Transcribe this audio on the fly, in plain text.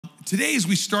today as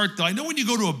we start, though, I know when you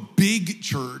go to a big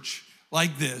church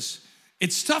like this,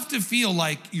 it's tough to feel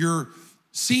like you're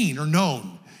seen or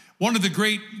known. One of the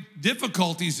great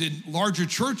difficulties in larger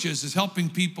churches is helping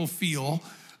people feel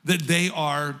that they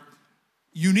are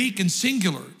unique and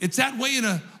singular. It's that way in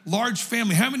a large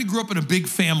family. How many grew up in a big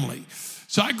family?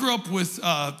 So I grew up with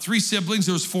 3 siblings.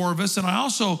 There was 4 of us. And I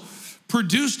also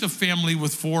produced a family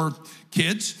with 4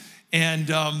 kids. And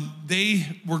they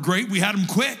were great. We had them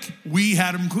quick. We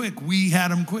had them quick. We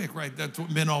had them quick, right? That's what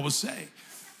men always say.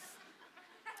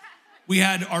 We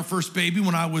had our first baby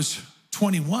when I was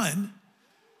 21.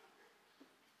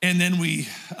 And then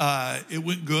it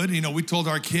went good. You know, we told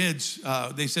our kids,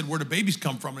 they said, where do babies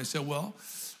come from? And I said, well,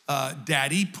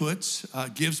 daddy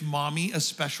gives mommy a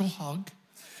special hug.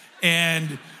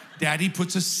 And daddy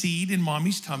puts a seed in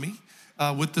mommy's tummy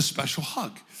with the special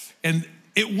hug. And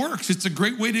it works. It's a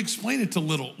great way to explain it to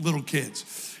little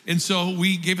kids. And so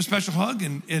we gave a special hug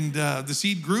and the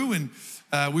seed grew and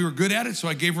we were good at it. So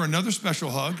I gave her another special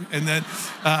hug. And then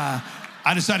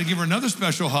I decided to give her another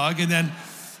special hug and then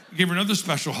gave her another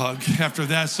special hug after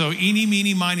that. So eeny,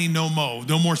 meeny, miny, no mo.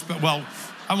 No more, well,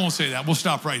 I won't say that. We'll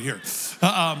stop right here.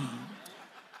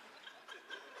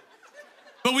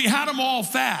 But we had them all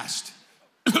fast.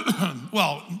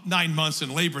 Well, 9 months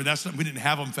in labor, we didn't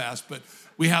have them fast, but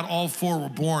we had all 4 were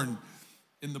born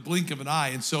in the blink of an eye.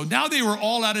 And so now they were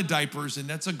all out of diapers, and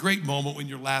that's a great moment when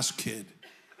your last kid.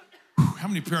 How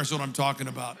many parents know what I'm talking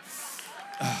about?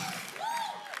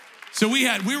 So we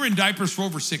were in diapers for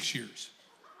over 6 years.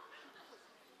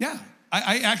 Yeah,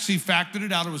 I actually factored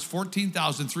it out. It was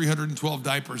 14,312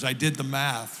 diapers. I did the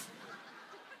math.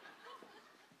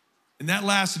 And that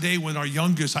last day when our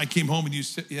youngest, I came home and you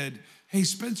said, hey,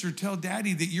 Spencer, tell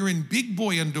daddy that you're in big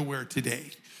boy underwear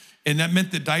today. And that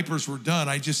meant the diapers were done.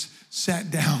 I just sat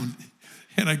down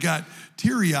and I got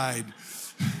teary-eyed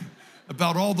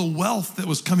about all the wealth that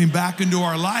was coming back into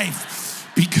our life.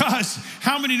 Because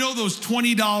how many know those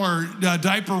 $20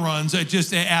 diaper runs that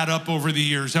just add up over the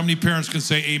years? How many parents can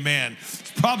say amen?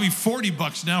 It's probably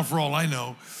 $40 now for all I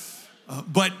know.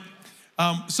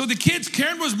 So the kids,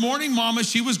 Karen was morning mama.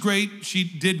 She was great. She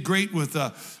did great with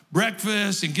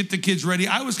breakfast and get the kids ready.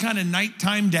 I was kind of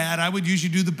nighttime dad. I would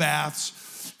usually do the baths.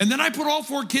 And then I put all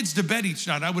 4 kids to bed each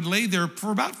night. I would lay there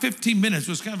for about 15 minutes. It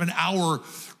was kind of an hour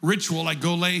ritual. I'd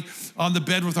go lay on the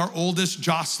bed with our oldest,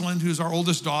 Jocelyn, who's our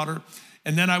oldest daughter.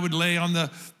 And then I would lay on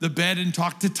the bed and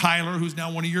talk to Tyler, who's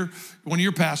now one of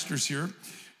your pastors here.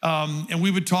 And we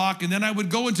would talk. And then I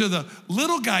would go into the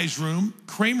little guy's room.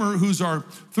 Kramer, who's our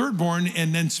 3rd born,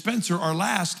 and then Spencer, our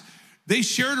last. They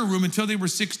shared a room until they were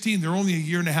 16. They're only a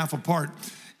year and a half apart.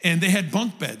 And they had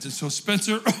bunk beds. And so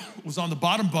Spencer was on the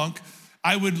bottom bunk.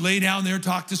 I would lay down there,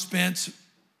 talk to Spence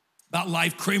about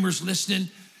life. Kramer's listening.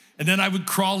 And then I would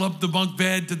crawl up the bunk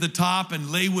bed to the top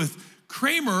and lay with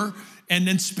Kramer. And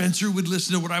then Spencer would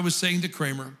listen to what I was saying to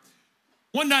Kramer.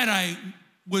 One night I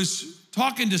was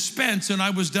talking to Spence and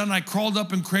I was done. I crawled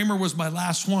up and Kramer was my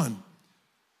last one.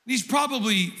 He's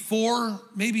probably 4,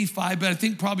 maybe 5, but I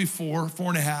think probably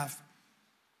 4.5.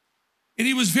 And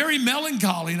he was very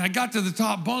melancholy. And I got to the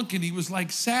top bunk and he was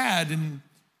like sad. And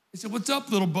I said, what's up,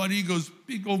 little buddy? He goes,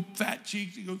 big old fat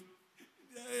cheeks. He goes,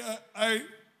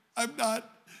 I'm not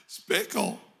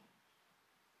Spickle.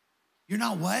 You're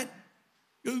not what?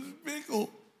 He goes, Spickle.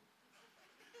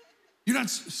 You're not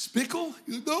Spickle?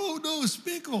 He goes, no,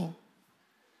 Spickle.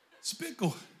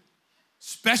 Spickle.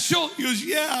 Special? He goes,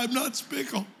 yeah, I'm not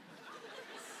Spickle.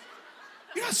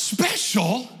 You're not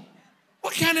special?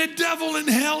 What kind of devil in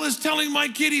hell is telling my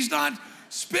kid he's not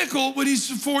Spickle when he's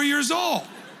 4 years old?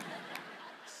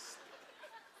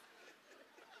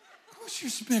 Of course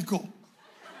you're Spickle.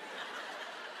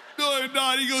 No, I'm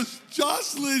not. He goes,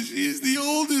 Jocelyn, she's the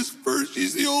oldest person.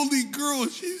 She's the only girl.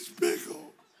 She's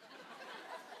Spickle.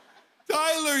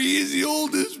 Tyler, he's the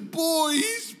oldest boy.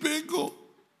 He's Spickle.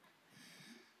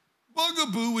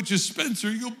 Bugaboo, which is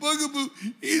Spencer, you go, Bugaboo,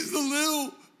 he's the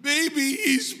little baby.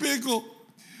 He's Spickle.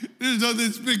 There's nothing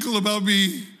Spickle about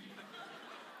me.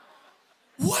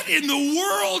 What in the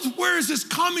world? Where is this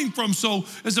coming from? So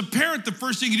as a parent, the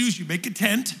first thing you do is you make a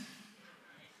tent.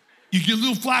 You get a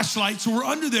little flashlight, so we're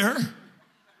under there. And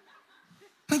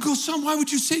I go, son, why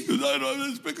would you say? He goes, I don't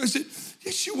know, Spickle. I said,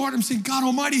 yes, you are. I'm saying, God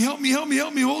Almighty, help me, help me,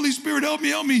 help me. Holy Spirit, help me,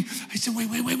 help me. I said, wait.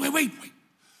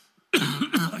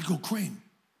 I go, Crane,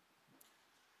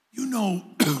 you know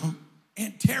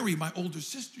Aunt Terry, my older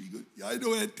sister. He goes, yeah, I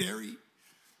know Aunt Terry.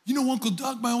 You know Uncle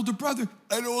Doug, my older brother?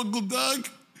 I know Uncle Doug.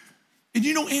 And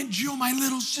you know Aunt Jill, my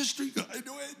little sister? He goes, I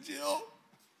know Aunt Jill.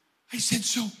 I said,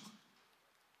 so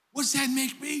what's that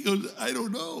make me? He goes, I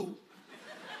don't know.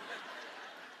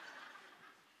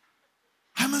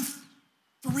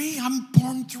 3? I'm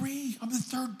born 3. I'm the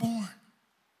third born.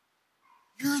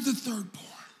 You're the third born.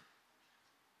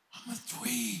 I'm a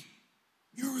 3.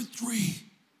 You're a 3.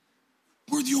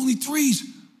 We're the only 3s.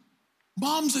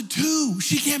 Mom's a 2.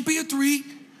 She can't be a 3.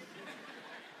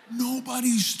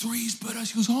 Nobody's 3s but us.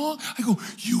 She goes, huh? I go,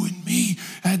 you and me.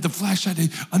 I had the flashlight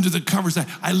under the covers.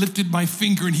 I lifted my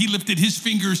finger and he lifted his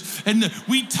fingers and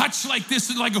we touched like this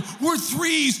and I go, we're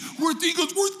 3s. He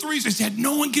goes, we're 3s. I said,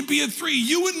 no one can be a 3.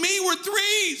 You and me, we're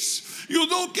 3s. He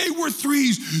goes, okay, we're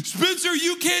 3s. Spencer,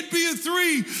 you can't be a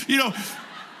 3. You know.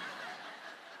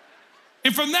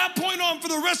 And from that point on for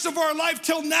the rest of our life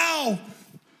till now,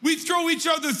 we throw each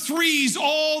other 3s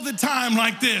all the time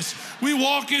like this. We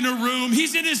walk in a room,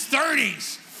 he's in his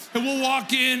 30s, and we'll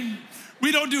walk in.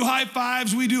 We don't do high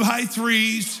 5s, we do high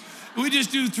 3s. We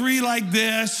just do 3 like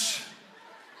this.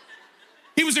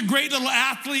 He was a great little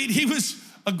athlete. He was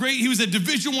a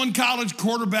Division I college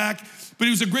quarterback, but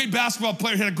he was a great basketball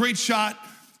player, had a great shot.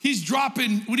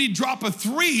 When he'd drop a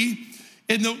 3,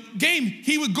 in the game,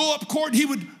 he would go up court, he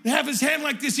would have his hand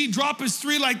like this, he'd drop his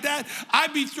 3 like that.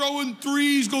 I'd be throwing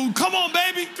 3s, going, come on,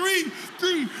 baby, 3,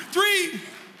 3, 3.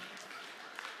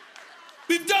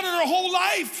 We've done it our whole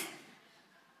life.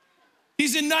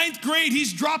 He's in 9th grade,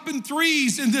 he's dropping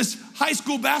 3s in this high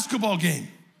school basketball game.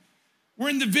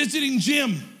 We're in the visiting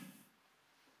gym,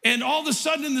 and all of a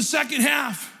sudden in the second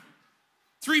half,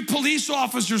 3 police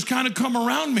officers kind of come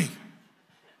around me.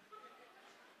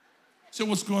 So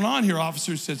what's going on here,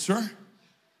 officer? Said, sir,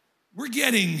 we're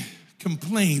getting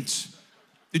complaints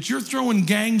that you're throwing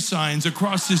gang signs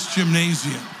across this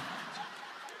gymnasium.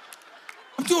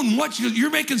 I'm doing what? You're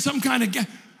making some kind of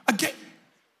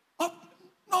oh,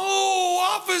 no,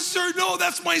 officer, no,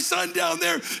 that's my son down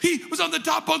there. He was on the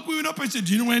top bunk, we went up. I said,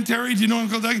 do you know Aunt Terry? Do you know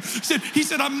Uncle Doug? He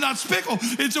said, I'm not Spickle.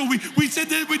 And so we said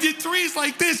that we did 3s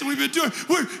like this, and we've been doing,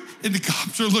 and the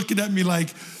cops are looking at me like,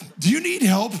 do you need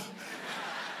help?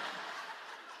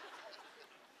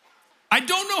 I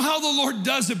don't know how the Lord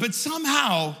does it, but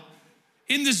somehow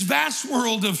in this vast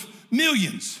world of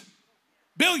millions,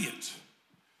 billions,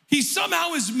 he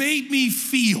somehow has made me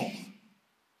feel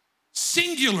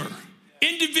singular,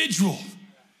 individual,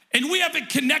 and we have a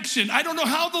connection. I don't know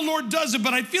how the Lord does it,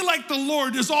 but I feel like the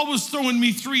Lord is always throwing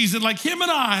me 3s, and like him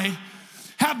and I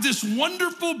have this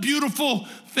wonderful, beautiful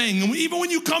thing. And even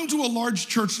when you come to a large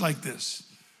church like this,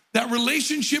 that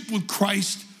relationship with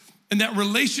Christ and that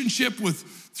relationship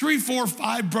with 3, 4,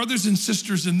 5 brothers and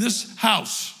sisters in this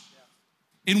house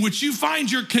in which you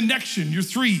find your connection, your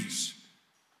 3s,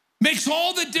 makes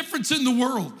all the difference in the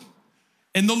world.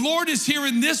 And the Lord is here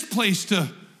in this place to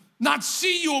not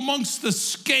see you amongst the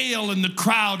scale and the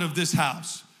crowd of this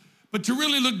house, but to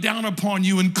really look down upon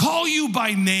you and call you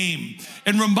by name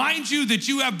and remind you that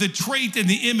you have the trait and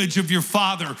the image of your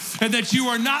Father and that you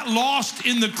are not lost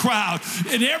in the crowd.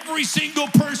 And every single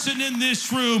person in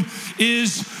this room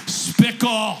is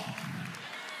Spickle.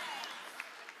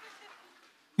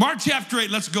 Mark chapter 8,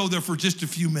 let's go there for just a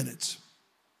few minutes.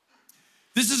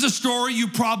 This is a story you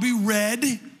probably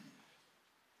read,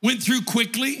 went through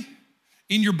quickly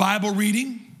in your Bible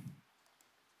reading.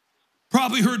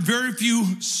 Probably heard very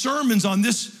few sermons on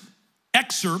this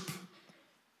excerpt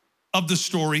of the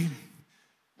story.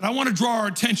 But I want to draw our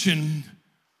attention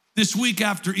this week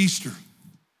after Easter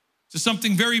to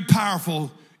something very powerful.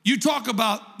 You talk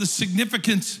about the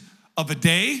significance of a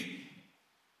day.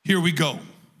 Here we go.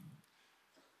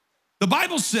 The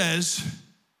Bible says,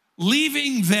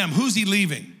 leaving them. Who's he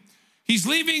leaving? He's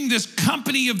leaving this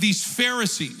company of these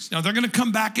Pharisees. Now, they're going to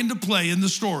come back into play in the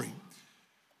story.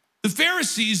 The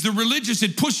Pharisees, the religious,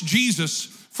 had pushed Jesus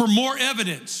for more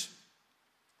evidence.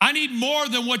 I need more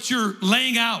than what you're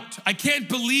laying out. I can't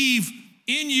believe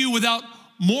in you without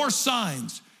more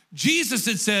signs. Jesus,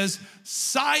 it says,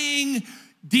 sighing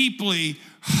deeply.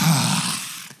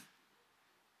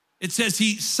 It says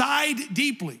he sighed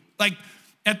deeply. Like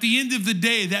at the end of the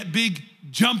day, that big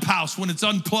jump house, when it's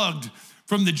unplugged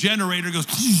from the generator, goes.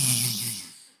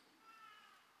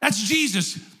 That's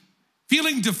Jesus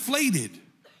feeling deflated.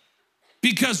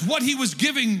 Because what he was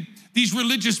giving these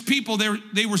religious people,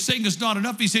 they were saying is not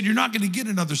enough. He said, you're not going to get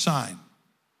another sign.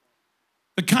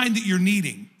 The kind that you're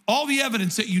needing. All the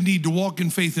evidence that you need to walk in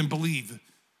faith and believe.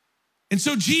 And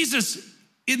so Jesus,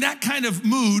 in that kind of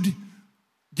mood,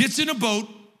 gets in a boat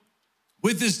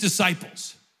with his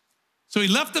disciples. So he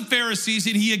left the Pharisees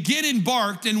and he again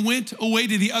embarked and went away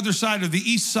to the other side of the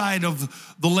east side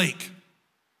of the lake.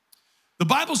 The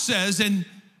Bible says, and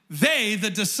they, the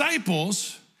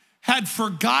disciples, had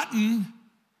forgotten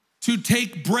to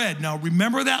take bread. Now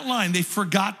remember that line, they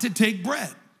forgot to take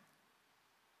bread.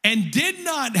 And did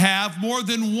not have more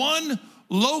than 1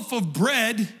 loaf of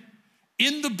bread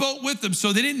in the boat with them.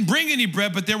 So they didn't bring any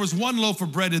bread, but there was one loaf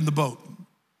of bread in the boat.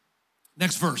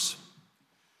 Next verse.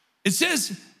 It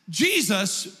says,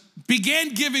 Jesus began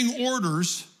giving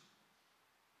orders.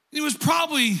 He was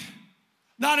probably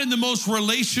not in the most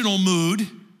relational mood.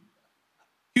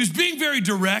 He was being very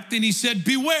direct, and he said,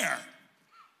 beware.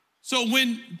 So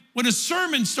when a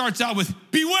sermon starts out with,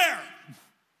 beware,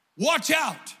 watch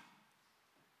out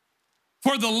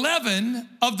for the leaven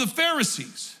of the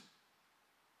Pharisees.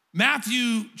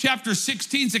 Matthew chapter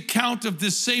 16's account of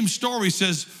this same story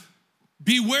says,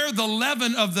 beware the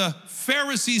leaven of the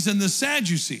Pharisees and the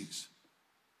Sadducees,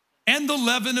 and the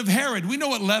leaven of Herod. We know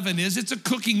what leaven is. It's a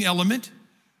cooking element.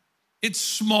 It's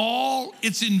small,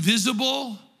 it's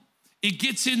invisible, it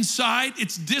gets inside,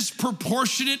 it's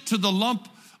disproportionate to the lump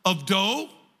of dough.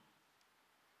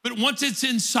 But once it's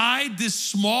inside, this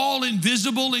small,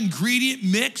 invisible ingredient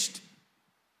mixed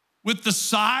with the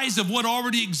size of what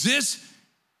already exists,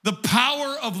 the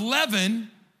power of leaven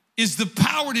is the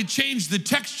power to change the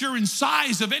texture and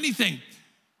size of anything.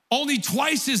 Only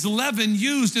twice is leaven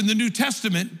used in the New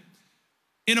Testament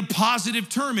in a positive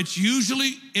term. It's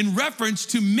usually in reference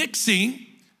to mixing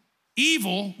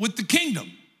evil with the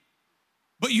kingdom.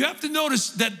 But you have to notice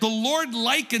that the Lord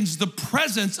likens the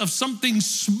presence of something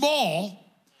small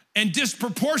and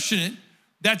disproportionate,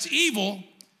 that's evil,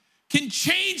 can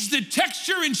change the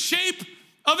texture and shape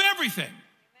of everything. Amen.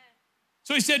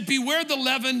 So he said, beware the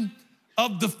leaven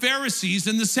of the Pharisees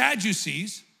and the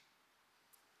Sadducees.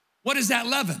 What is that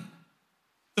leaven?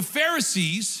 The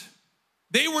Pharisees,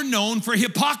 they were known for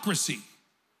hypocrisy.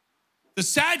 The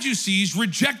Sadducees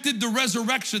rejected the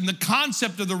resurrection, the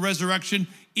concept of the resurrection,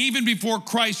 even before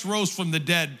Christ rose from the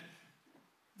dead.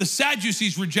 The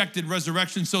Sadducees rejected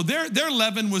resurrection, so their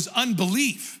leaven was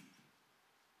unbelief.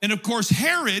 And of course,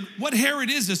 Herod, what Herod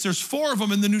is this? There's 4 of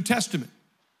them in the New Testament.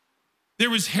 There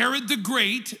was Herod the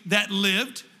Great that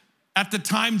lived at the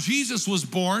time Jesus was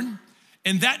born,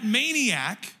 and that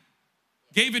maniac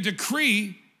gave a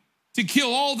decree to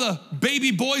kill all the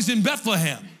baby boys in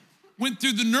Bethlehem, went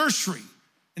through the nursery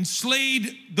and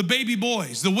slayed the baby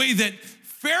boys the way that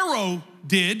Pharaoh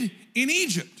did in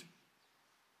Egypt.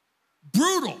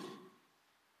 Brutal,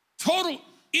 total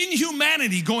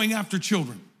inhumanity going after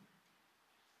children.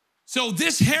 So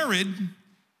this Herod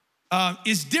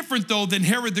is different though than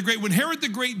Herod the Great. When Herod the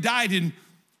Great died in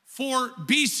 4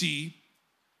 BC,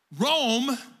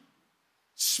 Rome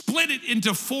split it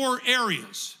into 4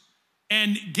 areas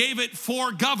and gave it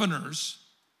 4 governors.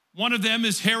 One of them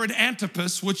is Herod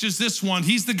Antipas, which is this one.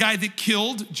 He's the guy that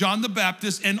killed John the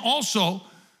Baptist and also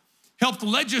helped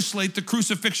legislate the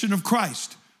crucifixion of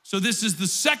Christ. So this is the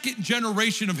 2nd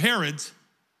generation of Herods.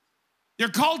 They're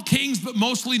called kings, but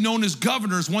mostly known as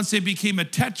governors once they became a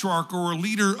tetrarch or a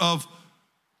leader of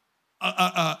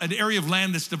an area of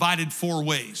land that's divided 4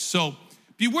 ways. So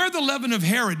beware the leaven of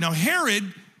Herod. Now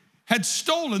Herod had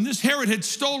stolen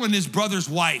his brother's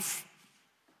wife.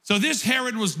 So this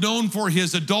Herod was known for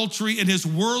his adultery and his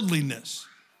worldliness.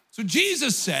 So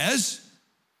Jesus says,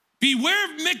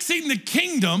 beware of mixing the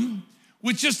kingdom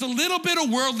with just a little bit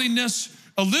of worldliness,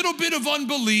 a little bit of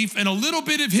unbelief, and a little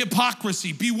bit of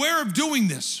hypocrisy. Beware of doing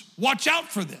this. Watch out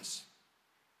for this.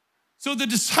 So the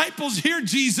disciples hear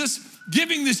Jesus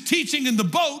giving this teaching in the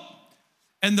boat,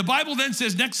 and the Bible then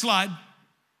says, next slide,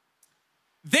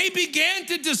 they began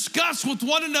to discuss with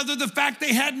one another the fact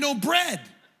they had no bread.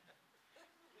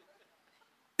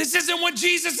 This isn't what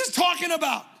Jesus is talking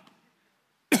about.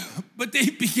 But they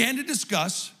began to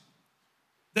discuss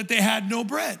that they had no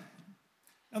bread.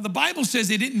 Now, the Bible says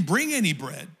they didn't bring any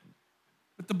bread,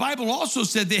 but the Bible also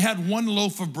said they had 1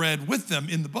 loaf of bread with them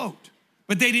in the boat,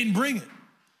 but they didn't bring it.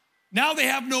 Now they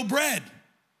have no bread,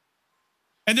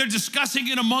 and they're discussing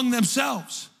it among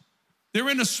themselves. They're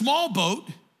in a small boat,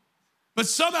 but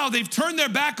somehow they've turned their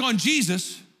back on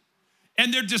Jesus,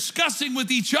 and they're discussing with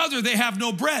each other they have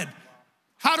no bread.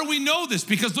 How do we know this?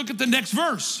 Because look at the next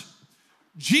verse.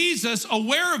 Jesus,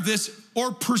 aware of this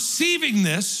or perceiving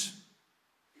this,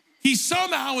 he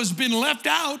somehow has been left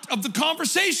out of the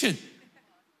conversation.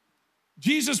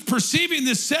 Jesus, perceiving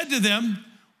this, said to them,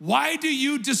 why do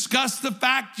you discuss the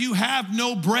fact you have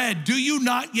no bread? Do you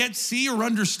not yet see or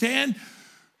understand?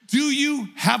 Do you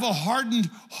have a hardened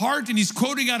heart? And he's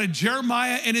quoting out of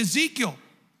Jeremiah and Ezekiel.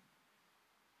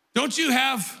 Don't you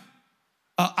have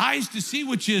eyes to see,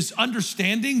 which is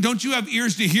understanding? Don't you have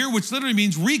ears to hear, which literally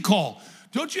means recall?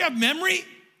 Don't you have memory?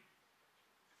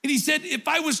 And he said, if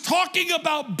I was talking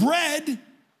about bread,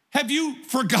 have you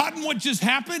forgotten what just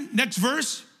happened? Next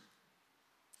verse.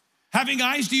 Having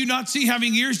eyes, do you not see?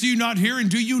 Having ears, do you not hear? And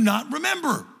do you not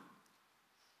remember?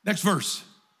 Next verse.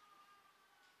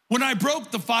 when I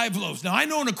broke the 5 loaves. Now, I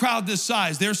know in a crowd this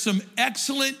size, there's some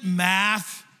excellent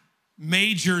math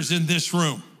majors in this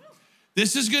room.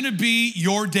 This is gonna be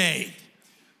your day.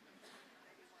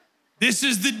 This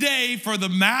is the day for the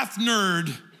math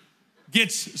nerd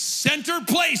gets center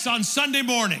place on Sunday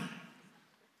morning.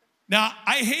 Now,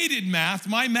 I hated math.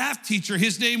 My math teacher,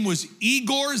 his name was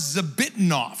Igor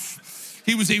Zabitnov.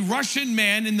 He was a Russian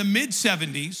man in the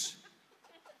mid-70s.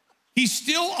 He's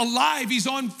still alive. He's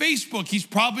on Facebook. He's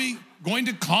probably going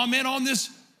to comment on this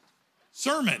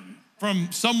sermon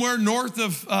from somewhere north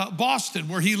of Boston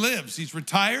where he lives. He's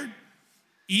retired.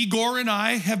 Igor and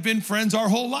I have been friends our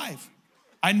whole life.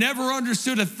 I never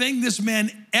understood a thing this man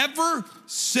ever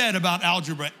said about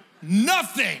algebra.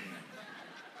 Nothing.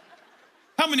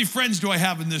 How many friends do I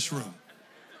have in this room?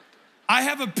 I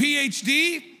have a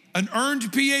PhD, an earned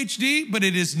PhD, but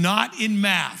it is not in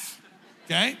math,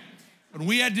 okay? When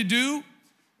we had to do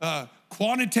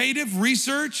quantitative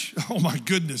research, oh my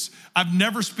goodness, I've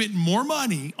never spent more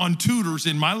money on tutors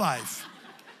in my life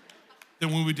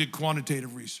than when we did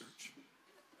quantitative research.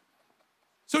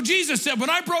 So Jesus said, when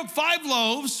I broke 5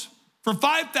 loaves for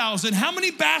 5,000, how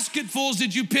many basketfuls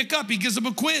did you pick up? He gives them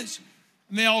a quiz.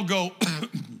 And they all go,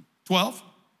 12.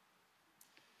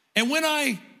 And when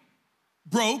I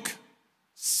broke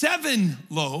 7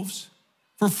 loaves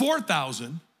for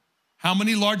 4,000, how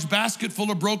many large basket full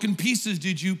of broken pieces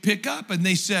did you pick up? And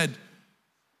they said,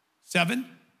 7.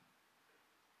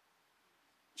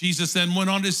 Jesus then went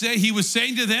on to say, he was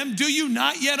saying to them, do you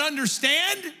not yet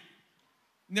understand?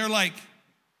 And they're like,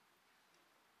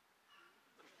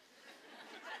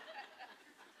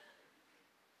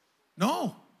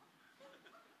 no.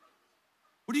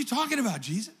 What are you talking about,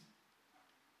 Jesus?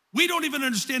 We don't even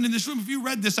understand in this room. If you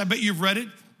read this, I bet you've read it.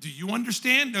 Do you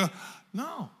understand?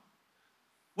 No.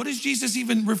 What is Jesus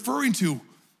even referring to?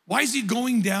 Why is he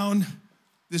going down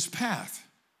this path?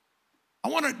 I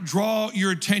want to draw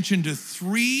your attention to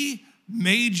 3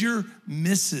 major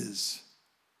misses.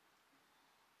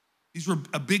 These were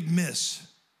a big miss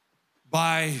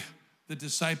by the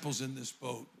disciples in this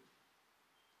boat.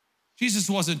 Jesus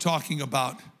wasn't talking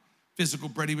about physical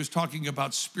bread. He was talking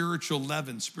about spiritual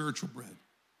leaven, spiritual bread.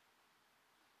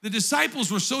 The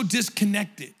disciples were so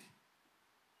disconnected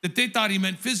that they thought he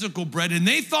meant physical bread, and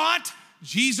they thought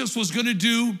Jesus was going to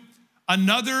do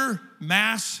another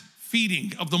mass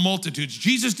feeding of the multitudes.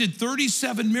 Jesus did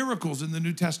 37 miracles in the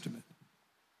New Testament.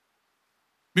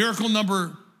 Miracle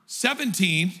number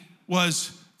 17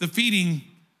 was the feeding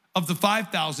of the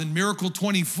 5,000. Miracle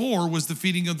 24 was the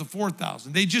feeding of the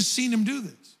 4,000. They just seen him do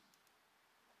this.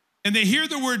 And they hear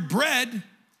the word bread,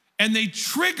 and they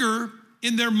trigger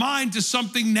in their mind to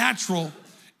something natural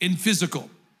and physical.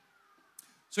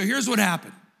 So here's what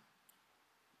happened.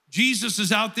 Jesus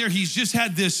is out there. He's just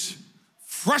had this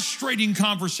frustrating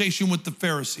conversation with the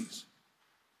Pharisees.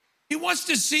 He wants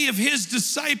to see if his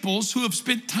disciples who have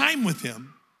spent time with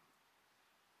him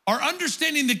are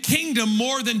understanding the kingdom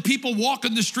more than people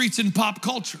walking the streets in pop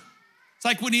culture. It's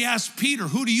like when he asked Peter,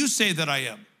 who do you say that I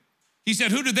am? He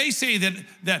said, who do they say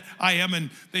that I am? And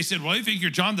they said, well, I think you're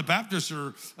John the Baptist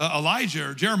or Elijah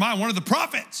or Jeremiah, one of the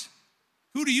prophets.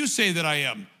 Who do you say that I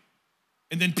am?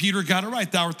 And then Peter got it right.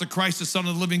 Thou art the Christ, the Son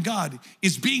of the living God.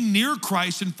 Is being near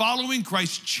Christ and following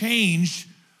Christ change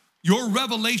your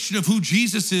revelation of who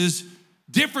Jesus is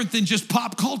different than just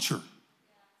pop culture?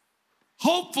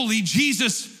 Hopefully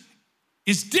Jesus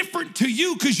is different to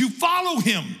you because you follow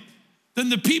him than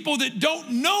the people that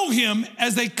don't know him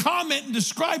as they comment and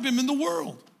describe him in the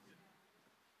world.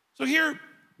 So here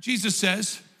Jesus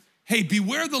says, hey,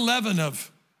 beware the leaven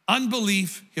of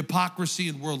unbelief, hypocrisy,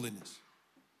 and worldliness.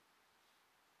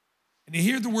 And they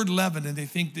hear the word leaven and they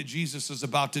think that Jesus is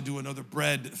about to do another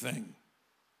bread thing.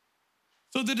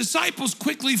 So the disciples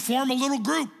quickly form a little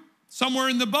group somewhere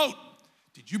in the boat.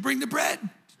 Did you bring the bread?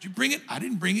 Did you bring it? I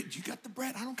didn't bring it. You got the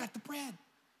bread? I don't got the bread.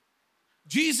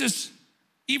 Jesus,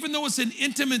 even though it's an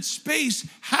intimate space,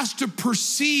 has to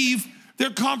perceive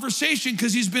their conversation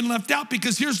because he's been left out.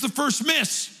 Because here's the first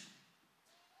miss.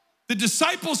 The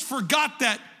disciples forgot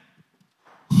that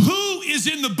who is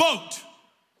in the boat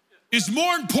is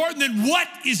more important than what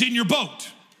is in your boat.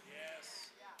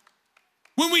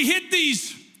 When we hit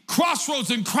these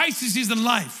crossroads and crises in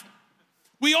life,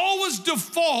 we always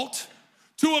default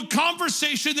to a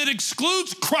conversation that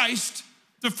excludes Christ.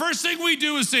 The first thing we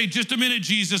do is say, just a minute,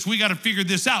 Jesus, we got to figure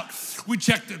this out. We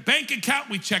check the bank account,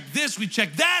 we check this, we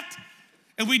check that,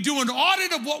 and we do an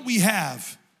audit of what we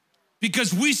have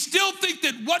because we still think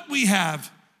that what we have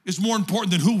is more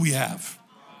important than who we have.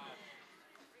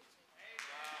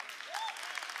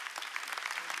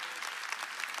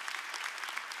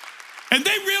 And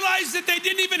they realized that they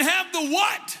didn't even have the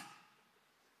what.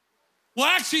 Well,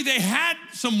 actually, they had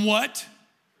somewhat.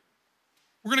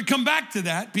 We're going to come back to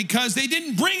that because they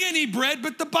didn't bring any bread,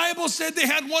 but the Bible said they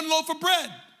had one loaf of bread.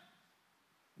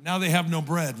 Now they have no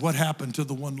bread. What happened to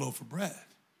the one loaf of bread?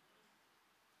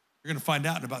 You're going to find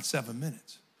out in about 7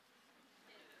 minutes.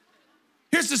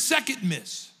 Here's the second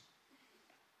miss.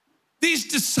 These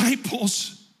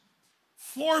disciples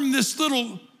form this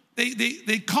little,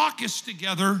 they caucus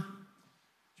together.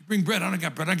 You bring bread? I don't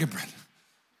got bread. I get bread.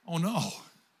 Oh no,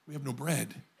 we have no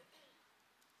bread.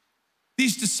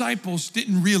 These disciples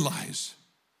didn't realize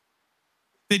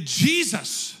that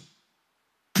Jesus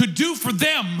could do for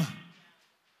them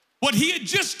what he had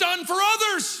just done for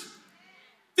others.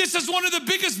 This is one of the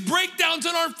biggest breakdowns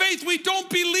in our faith. We don't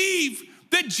believe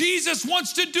that Jesus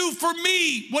wants to do for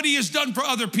me what he has done for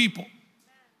other people.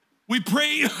 We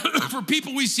pray for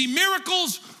people, we see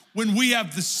miracles. When we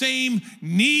have the same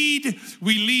need,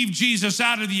 we leave Jesus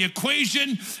out of the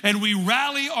equation and we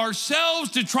rally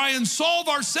ourselves to try and solve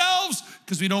ourselves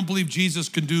because we don't believe Jesus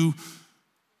can do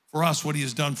for us what he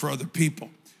has done for other people.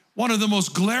 One of the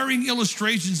most glaring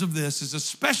illustrations of this is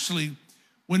especially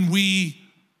when we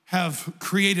have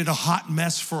created a hot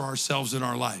mess for ourselves in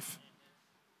our life.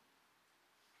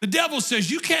 The devil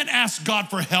says, you can't ask God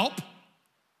for help.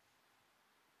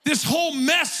 This whole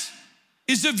mess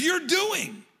is of your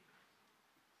doing.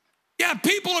 Yeah,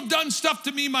 people have done stuff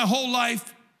to me my whole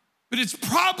life, but it's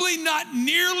probably not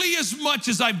nearly as much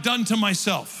as I've done to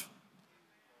myself.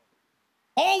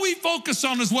 All we focus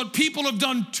on is what people have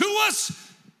done to us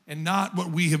and not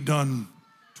what we have done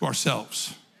to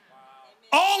ourselves.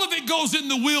 All of it goes in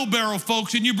the wheelbarrow,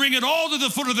 folks, and you bring it all to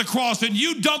the foot of the cross and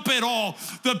you dump it all.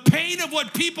 The pain of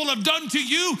what people have done to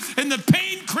you and the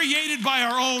pain created by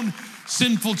our own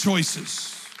sinful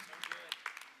choices.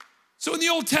 So in the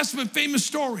Old Testament, famous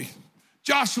story,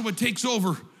 Joshua takes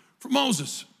over from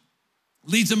Moses,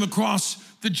 leads them across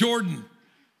the Jordan.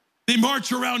 They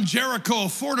march around Jericho, a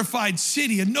fortified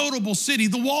city, a notable city.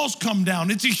 The walls come down.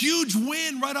 It's a huge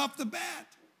win right off the bat.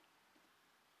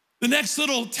 The next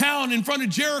little town in front of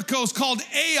Jericho is called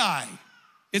Ai.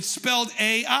 It's spelled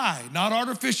AI, not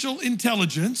artificial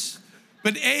intelligence,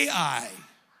 but AI.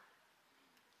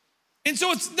 And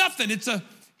so it's nothing.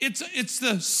 It's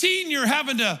the senior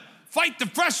having to fight the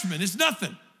freshman. It's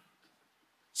nothing.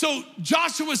 So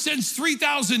Joshua sends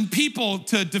 3,000 people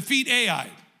to defeat Ai.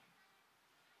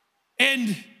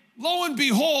 And lo and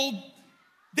behold,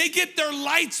 they get their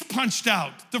lights punched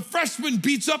out. The freshman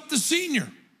beats up the senior.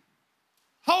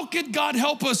 How could God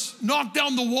help us knock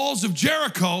down the walls of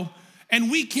Jericho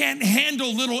and we can't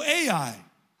handle little Ai?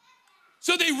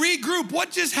 So they regroup.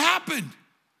 What just happened?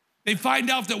 They find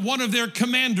out that one of their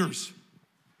commanders,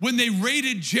 when they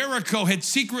raided Jericho, had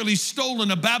secretly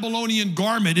stolen a Babylonian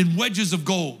garment in wedges of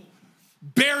gold,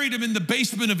 buried him in the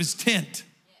basement of his tent.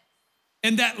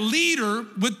 And that leader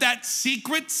with that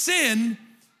secret sin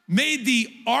made the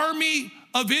army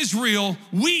of Israel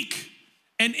weak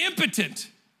and impotent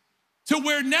to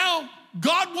where now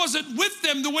God wasn't with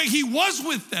them the way he was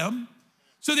with them.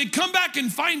 So they come back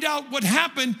and find out what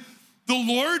happened. The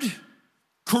Lord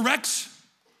corrects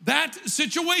that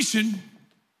situation.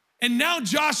 And now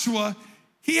Joshua,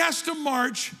 he has to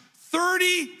march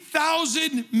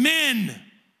 30,000 men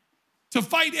to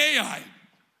fight Ai.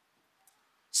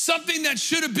 Something that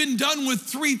should have been done with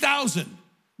 3,000.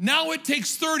 Now it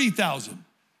takes 30,000.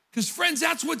 Because friends,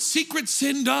 that's what secret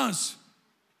sin does.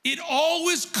 It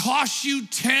always costs you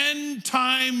 10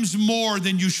 times more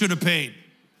than you should have paid.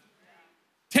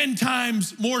 10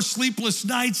 times more sleepless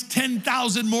nights,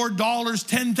 10,000 more dollars,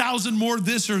 10,000 more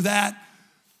this or that.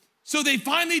 So they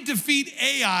finally defeat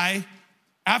Ai.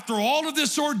 After all of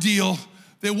this ordeal,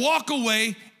 they walk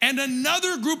away, and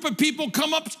another group of people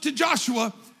come up to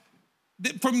Joshua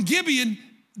from Gibeon,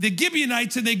 the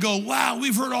Gibeonites, and they go, wow,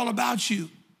 we've heard all about you.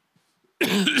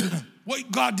 What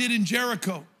God did in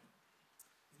Jericho.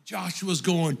 Joshua's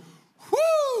going,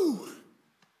 whoo!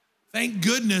 Thank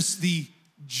goodness the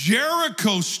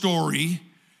Jericho story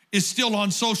is still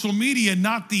on social media,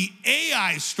 not the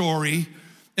Ai story.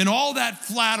 And all that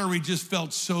flattery just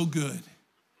felt so good.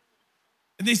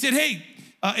 And they said, hey,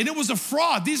 and it was a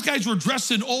fraud. These guys were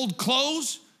dressed in old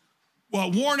clothes,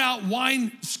 worn out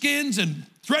wine skins and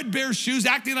threadbare shoes,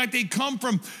 acting like they'd come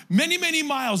from many, many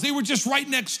miles. They were just right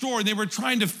next door, and they were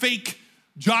trying to fake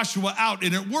Joshua out,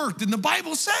 and it worked. And the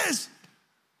Bible says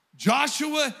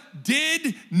Joshua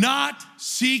did not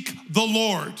seek the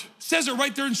Lord. It says it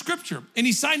right there in Scripture. And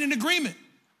he signed an agreement.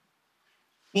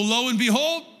 Well, lo and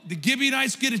behold, the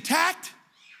Gibeonites get attacked.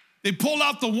 They pull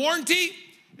out the warranty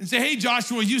and say, hey,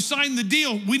 Joshua, you signed the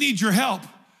deal. We need your help.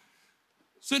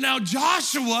 So now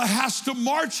Joshua has to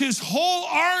march his whole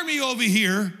army over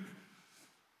here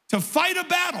to fight a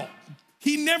battle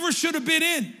he never should have been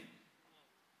in.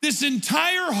 This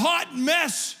entire hot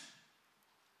mess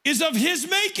is of his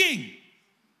making.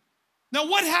 Now,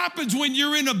 what happens when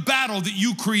you're in a battle that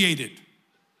you created?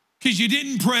 Because you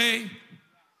didn't pray,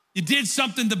 you did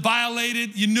something that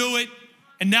violated, you knew it,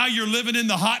 and now you're living in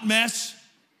the hot mess?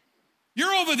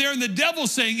 You're over there and the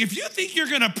devil's saying, if you think you're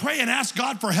gonna pray and ask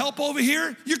God for help over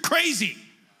here, you're crazy.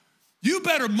 You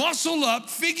better muscle up,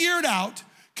 figure it out,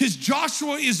 because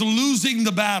Joshua is losing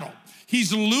the battle.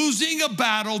 He's losing a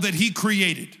battle that he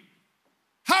created.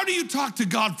 How do you talk to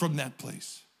God from that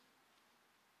place?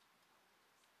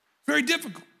 Very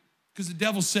difficult, because the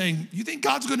devil's saying, you think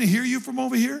God's gonna hear you from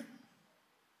over here?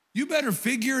 You better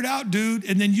figure it out, dude,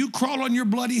 and then you crawl on your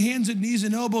bloody hands and knees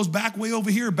and elbows back way over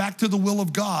here, back to the will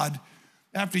of God,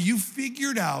 after you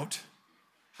figured out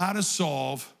how to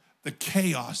solve the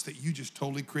chaos that you just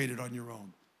totally created on your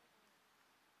own.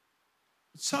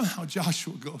 But somehow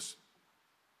Joshua goes,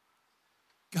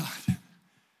 God,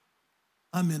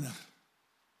 I'm in a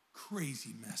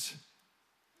crazy mess.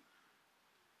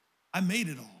 I made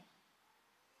it all.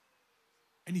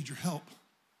 I need your help.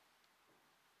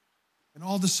 And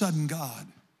all of a sudden, God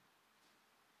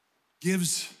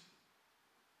gives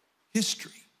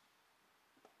history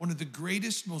one of the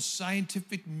greatest, most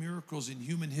scientific miracles in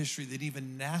human history that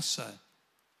even NASA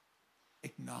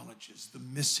acknowledges, the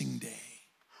missing day.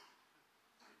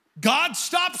 God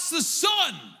stops the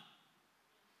sun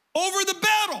over the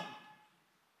battle,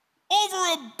 over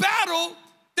a battle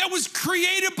that was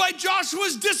created by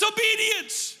Joshua's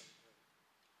disobedience.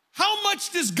 How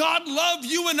much does God love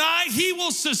you and I? He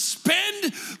will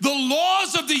suspend the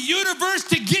laws of the universe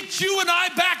to get you and I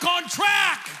back on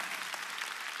track.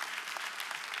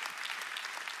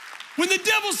 When the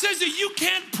devil says that you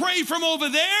can't pray from over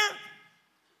there,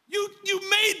 you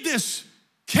made this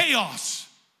chaos.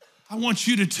 I want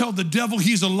you to tell the devil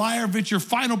he's a liar. If it's your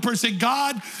final prayer, say,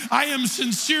 God, I am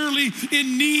sincerely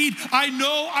in need. I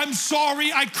know, I'm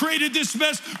sorry, I created this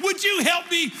mess. Would you help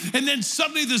me? And then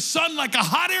suddenly the sun, like a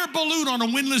hot air balloon on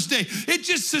a windless day, it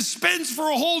just suspends for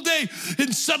a whole day.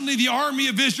 And suddenly the army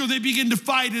of Israel, they begin to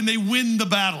fight and they win the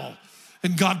battle.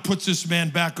 And God puts this man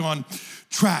back on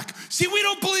track. See, we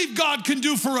don't believe God can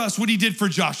do for us what he did for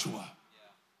Joshua.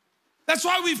 That's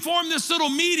why we form this little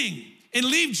meeting and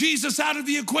leave Jesus out of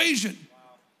the equation.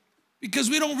 Because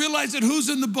we don't realize that who's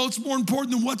in the boat's more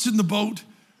important than what's in the boat,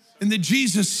 and that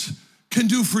Jesus can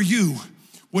do for you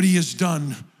what he has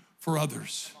done for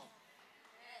others.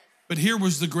 But here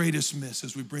was the greatest miss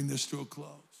as we bring this to a close.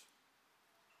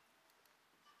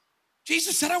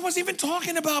 Jesus said, I wasn't even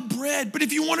talking about bread, but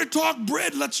if you want to talk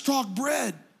bread, let's talk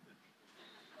bread.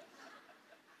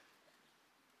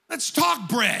 Let's talk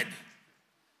bread.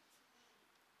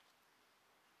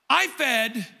 I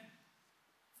fed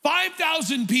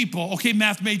 5,000 people. Okay,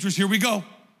 math majors, here we go.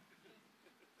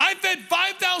 I fed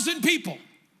 5,000 people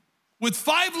with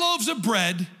 5 loaves of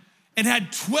bread and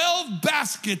had 12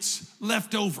 baskets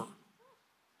left over.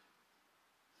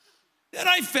 Then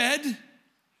I fed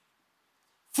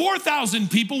 4,000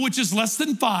 people, which is less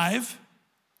than 5,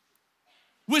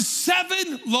 with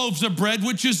 7 loaves of bread,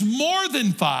 which is more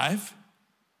than 5,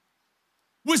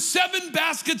 with 7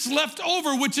 baskets left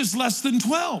over, which is less than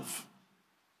 12.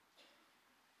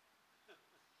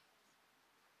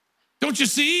 Don't you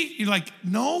see? You're like,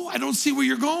 no, I don't see where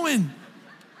you're going.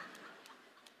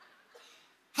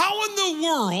 How in the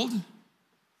world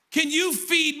can you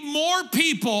feed more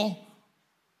people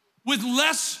with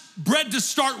less bread to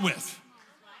start with?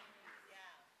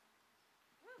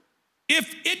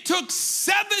 If it took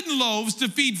 7 loaves to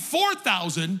feed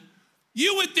 4,000,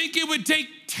 you would think it would take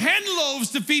 10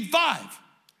 loaves to feed 5.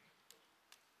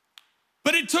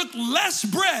 But it took less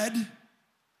bread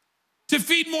to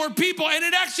feed more people, and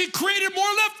it actually created more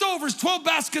leftovers, 12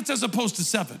 baskets as opposed to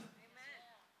 7. Amen.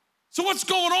 So what's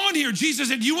going on here? Jesus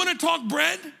said, you want to talk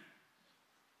bread?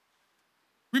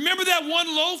 Remember that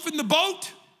one loaf in the boat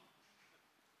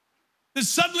that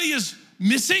suddenly is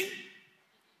missing?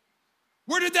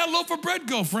 Where did that loaf of bread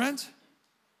go, friends?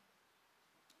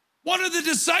 One of the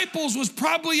disciples was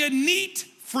probably a neat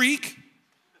freak,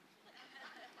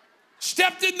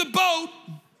 stepped in the boat,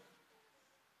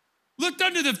 looked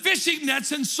under the fishing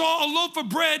nets and saw a loaf of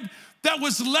bread that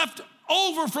was left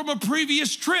over from a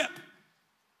previous trip.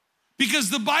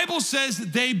 Because the Bible says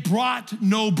they brought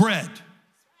no bread.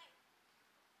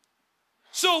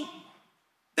 So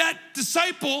that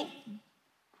disciple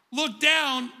looked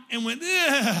down and went,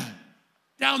 ugh,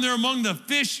 down there among the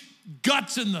fish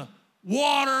guts and the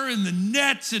water and the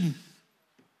nets, and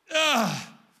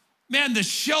man, the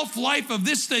shelf life of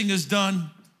this thing is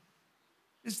done.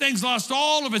 This thing's lost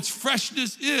all of its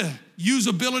freshness,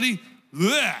 usability.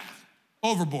 bleh,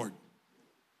 overboard,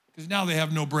 because now they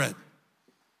have no bread.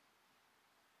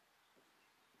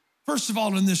 First of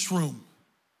all, in this room,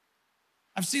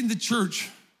 I've seen the church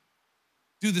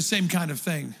do the same kind of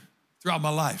thing throughout my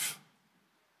life.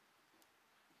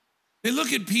 They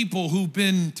look at people who've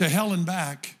been to hell and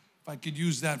back, if I could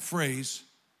use that phrase,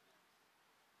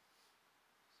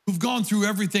 who've gone through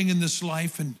everything in this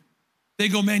life, and they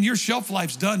go, man, your shelf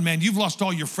life's done, man. You've lost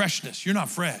all your freshness. You're not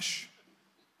fresh.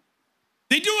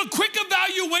 They do a quick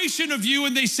evaluation of you,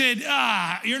 and they said,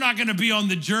 you're not gonna be on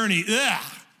the journey. Ugh.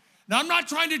 Now, I'm not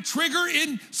trying to trigger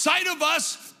inside of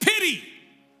us pity,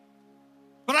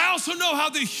 but I also know how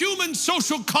the human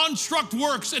social construct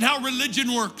works and how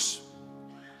religion works.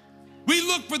 We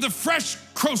look for the fresh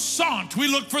croissant. We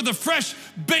look for the fresh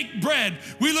baked bread.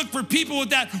 We look for people with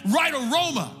that right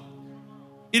aroma.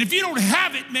 And if you don't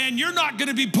have it, man, you're not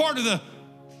gonna be part of the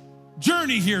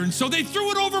journey here. And so they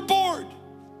threw it overboard.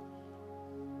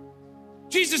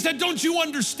 Jesus said, don't you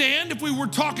understand if we were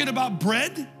talking about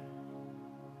bread?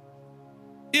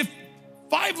 If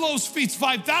 5 loaves feeds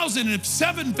 5,000, and if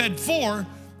 7 fed 4,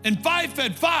 and 5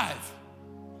 fed 5.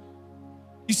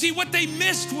 You see, what they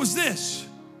missed was this,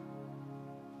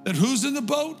 that who's in the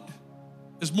boat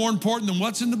is more important than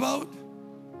what's in the boat.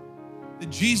 That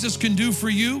Jesus can do for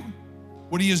you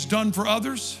what he has done for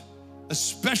others,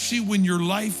 especially when your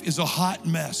life is a hot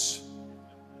mess.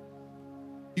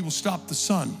 He will stop the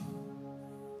sun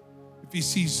if he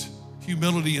sees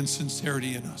humility and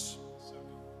sincerity in us.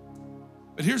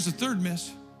 But here's the third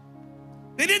miss.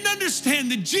 They didn't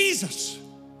understand that Jesus,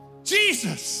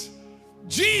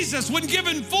 when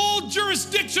given full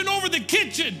jurisdiction over the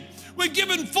kitchen, when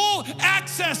given full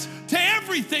access to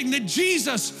everything, that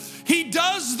Jesus, he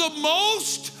does the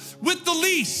most with the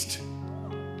least.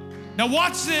 Now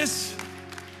watch this.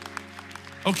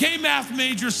 Okay, math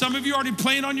majors, some of you are already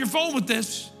playing on your phone with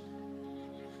this.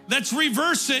 Let's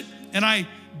reverse it, and I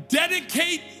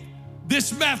dedicate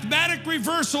this mathematic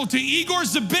reversal to Igor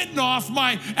Zabitnov,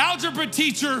 my algebra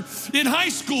teacher in high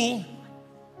school.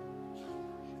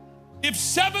 If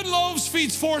 7 loaves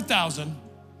feeds 4,000,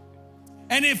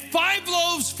 and if 5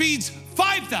 loaves feeds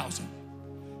 5,000,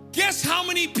 guess how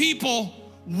many people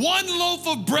 1 loaf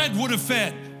of bread would have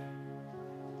fed?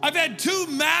 I've had 2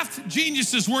 math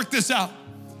geniuses work this out.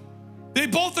 They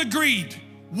both agreed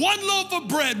 1 loaf of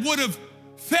bread would have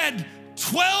fed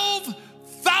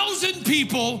 12,000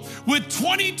 people with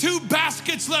 22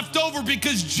 baskets left over,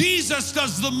 because Jesus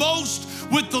does the most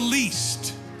with the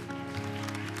least.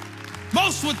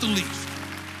 Most with the least.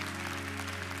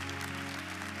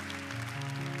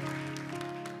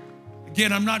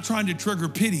 Again, I'm not trying to trigger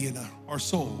pity in our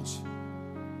souls.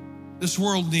 This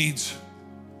world needs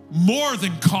more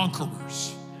than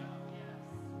conquerors.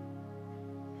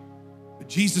 But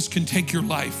Jesus can take your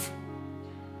life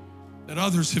that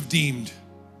others have deemed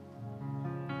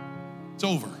it's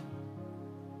over.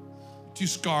 Too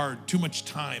scarred, too much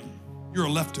time. You're a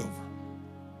leftover.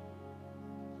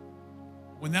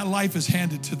 When that life is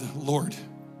handed to the Lord,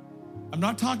 I'm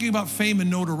not talking about fame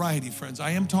and notoriety, friends.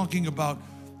 I am talking about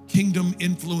kingdom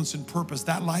influence and purpose.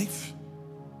 That life,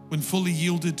 when fully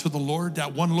yielded to the Lord,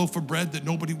 that 1 loaf of bread that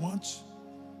nobody wants,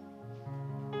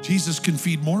 Jesus can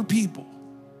feed more people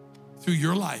through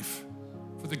your life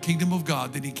for the kingdom of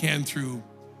God than he can through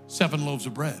 7 loaves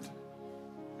of bread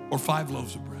or 5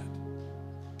 loaves of bread.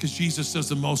 Because Jesus does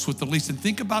the most with the least. And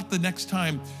think about the next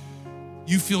time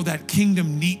you feel that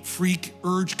kingdom neat freak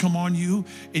urge come on you,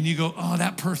 and you go, oh,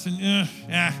 that person,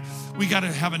 we got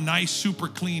to have a nice, super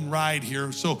clean ride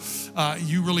here. So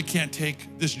you really can't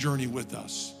take this journey with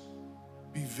us.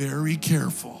 Be very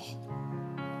careful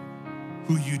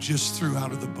who you just threw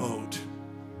out of the boat,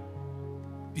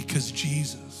 because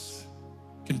Jesus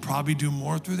can probably do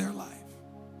more through their life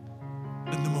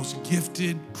than the most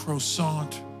gifted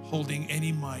croissant holding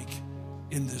any mic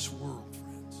in this world,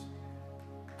 friends.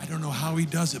 I don't know how he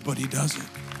does it, but he does it.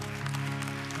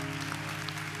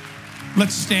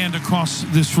 Let's stand across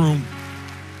this room.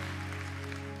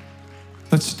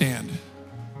 Let's stand.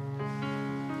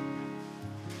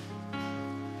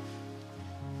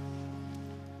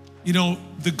 You know,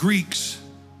 the Greeks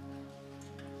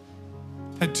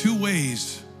had 2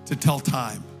 ways to tell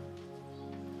time.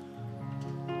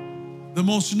 The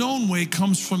most known way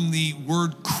comes from the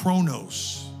word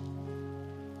chronos,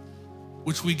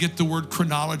 which we get the word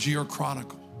chronology or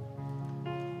chronicle.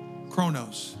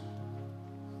 Chronos.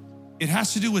 It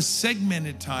has to do with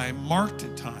segmented time,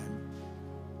 marked time,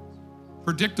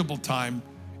 predictable time.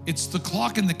 It's the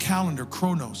clock in the calendar,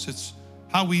 chronos. It's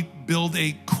how we build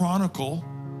a chronicle,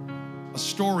 a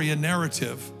story, a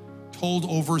narrative told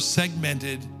over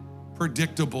segmented,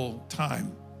 predictable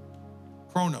time.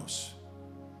 Chronos.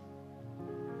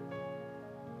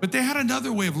 But they had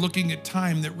another way of looking at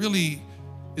time that really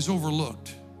is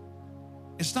overlooked.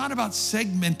 It's not about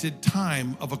segmented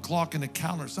time of a clock and a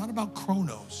calendar. It's not about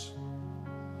chronos.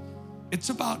 It's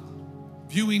about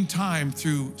viewing time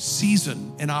through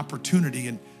season and opportunity.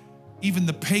 And even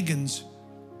the pagans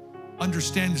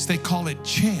understand this. They call it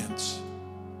chance.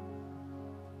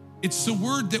 It's the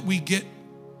word that we get,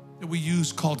 that we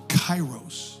use, called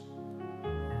kairos.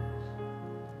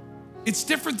 It's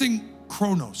different than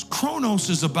chronos. Chronos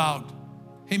is about,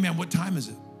 hey man, what time is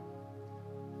it?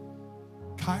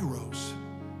 Kairos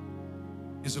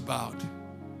is about,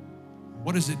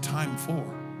 what is it time for?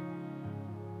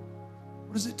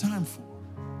 What is it time for?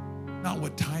 Not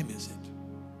what time is it?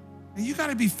 And you got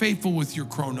to be faithful with your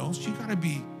chronos. You got to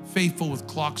be faithful with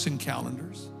clocks and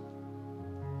calendars.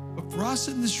 But for us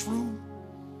in this room,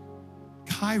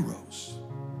 kairos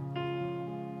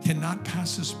cannot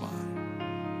pass us by.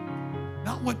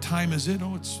 Not what time is it?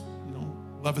 Oh, it's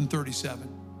 11:37.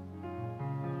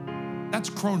 That's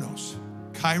chronos.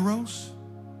 Kairos,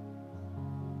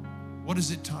 what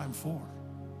is it time for?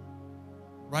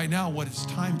 Right now, what it's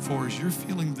time for is you're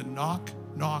feeling the knock,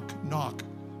 knock, knock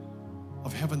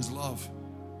of heaven's love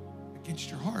against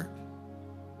your heart.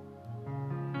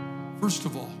 First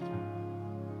of all,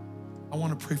 I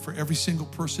want to pray for every single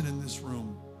person in this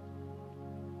room.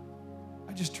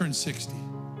 I just turned 60.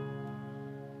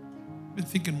 I've been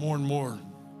thinking more and more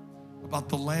about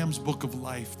the Lamb's Book of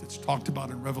Life that's talked about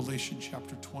in Revelation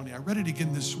chapter 20. I read it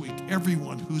again this week.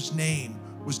 Everyone whose name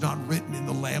was not written in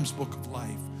the Lamb's Book of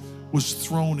Life was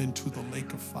thrown into the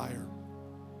lake of fire.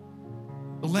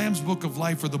 The Lamb's Book of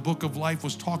Life, or the Book of Life,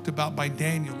 was talked about by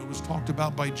Daniel. It was talked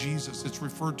about by Jesus. It's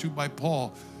referred to by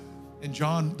Paul. And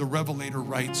John, the Revelator,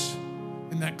 writes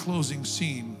in that closing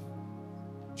scene,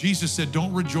 Jesus said,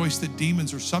 don't rejoice that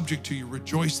demons are subject to you.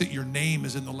 Rejoice that your name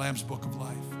is in the Lamb's Book of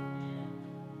Life.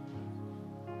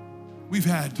 We've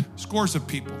had scores of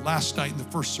people last night in the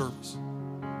first service.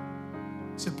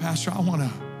 He said, Pastor, I want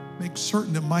to make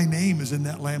certain that my name is in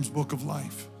that Lamb's Book of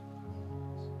Life.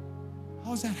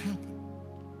 How does that happen?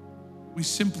 We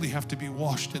simply have to be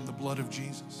washed in the blood of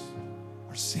Jesus.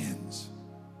 Our sins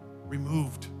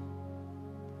removed.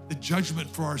 The judgment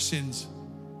for our sins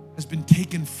has been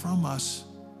taken from us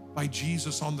by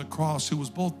Jesus on the cross, who was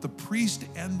both the priest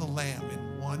and the lamb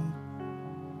in one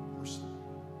person.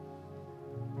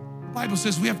 The Bible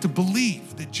says we have to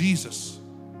believe that Jesus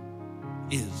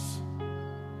is.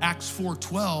 Acts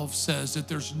 4:12 says that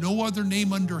there's no other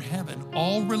name under heaven.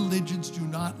 All religions do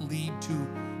not lead to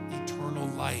eternal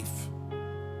life.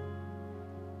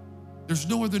 There's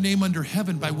no other name under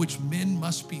heaven by which men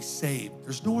must be saved.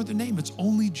 There's no other name. It's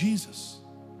only Jesus.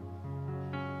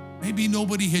 Maybe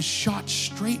nobody has shot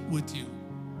straight with you.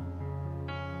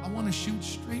 I want to shoot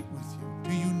straight with you.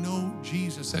 Do you know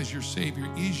Jesus as your Savior?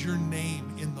 Is your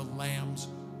name in the Lamb's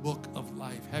Book of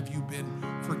Life? Have you been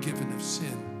forgiven of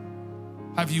sin?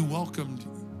 Have you welcomed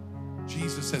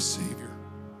Jesus as Savior?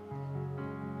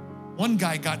 One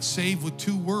guy got saved with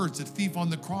 2 words. The thief on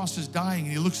the cross is dying,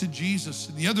 and he looks at Jesus,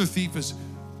 and the other thief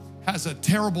has a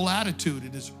terrible attitude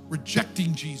and is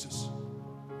rejecting Jesus.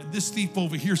 And this thief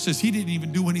over here says he didn't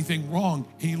even do anything wrong.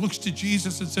 And he looks to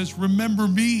Jesus and says, remember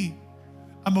me.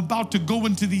 I'm about to go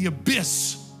into the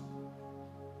abyss.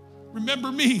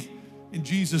 Remember me. And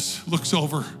Jesus looks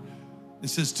over and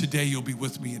says, today you'll be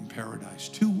with me in paradise.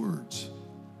 2 words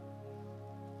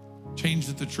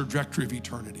changed the trajectory of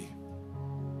eternity.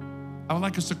 I would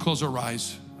like us to close our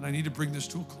eyes, and I need to bring this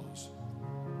to a close.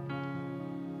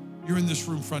 You're in this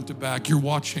room front to back. You're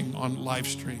watching on live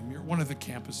stream. You're at one of the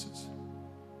campuses.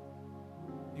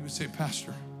 You would say,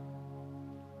 Pastor,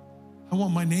 I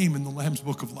want my name in the Lamb's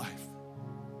Book of Life.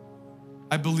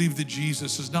 I believe that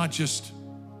Jesus is not just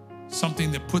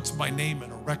something that puts my name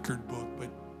in a record book, but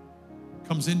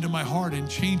comes into my heart and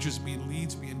changes me and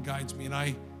leads me and guides me. And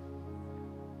I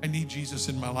need Jesus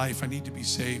in my life. I need to be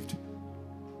saved.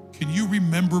 Can you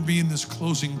remember me in this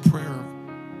closing prayer?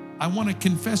 I want to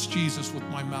confess Jesus with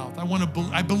my mouth.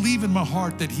 I believe in my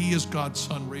heart that he is God's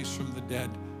Son raised from the dead.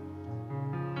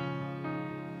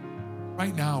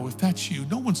 Right now, if that's you,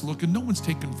 no one's looking, no one's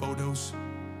taking photos.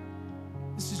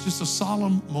 This is just a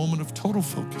solemn moment of total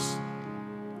focus.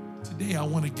 Today, I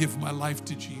want to give my life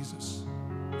to Jesus.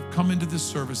 Come into this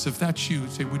service. If that's you,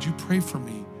 say, would you pray for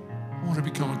me? I want to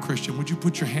become a Christian. Would you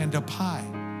put your hand up high?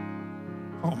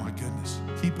 Oh my goodness.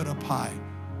 Keep it up high.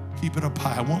 Keep it up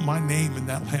high. I want my name in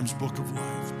that Lamb's Book of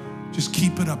Life. Just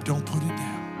keep it up. Don't put it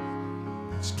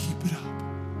down. Just keep it up.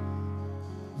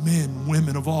 Men,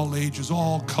 women of all ages,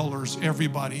 all colors,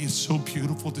 everybody. It's so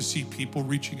beautiful to see people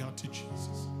reaching out to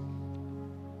Jesus.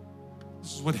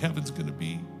 This is what heaven's going to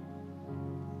be.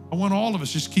 I want all of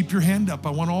us, just keep your hand up. I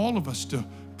want all of us to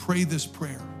pray this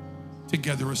prayer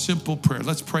together, a simple prayer.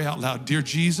 Let's pray out loud. Dear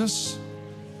Jesus,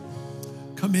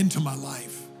 come into my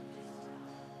life.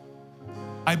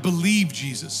 I believe,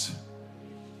 Jesus,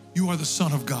 you are the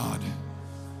Son of God,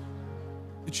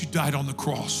 that you died on the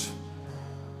cross,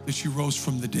 that you rose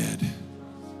from the dead.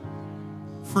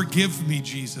 Forgive me,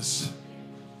 Jesus,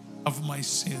 of my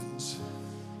sins,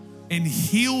 and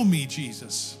heal me,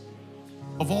 Jesus,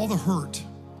 of all the hurt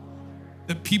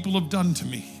that people have done to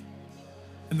me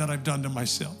and that I've done to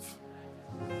myself.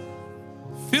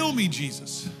 Fill me,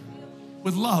 Jesus,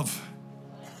 with love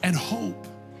and hope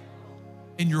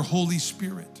in your Holy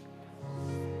Spirit.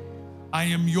 I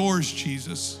am yours,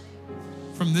 Jesus,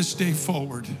 from this day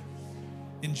forward.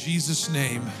 In Jesus'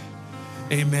 name,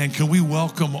 amen. Can we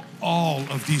welcome all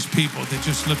of these people that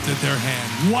just lifted their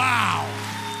hand? Wow.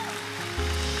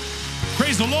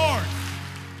 Praise the Lord.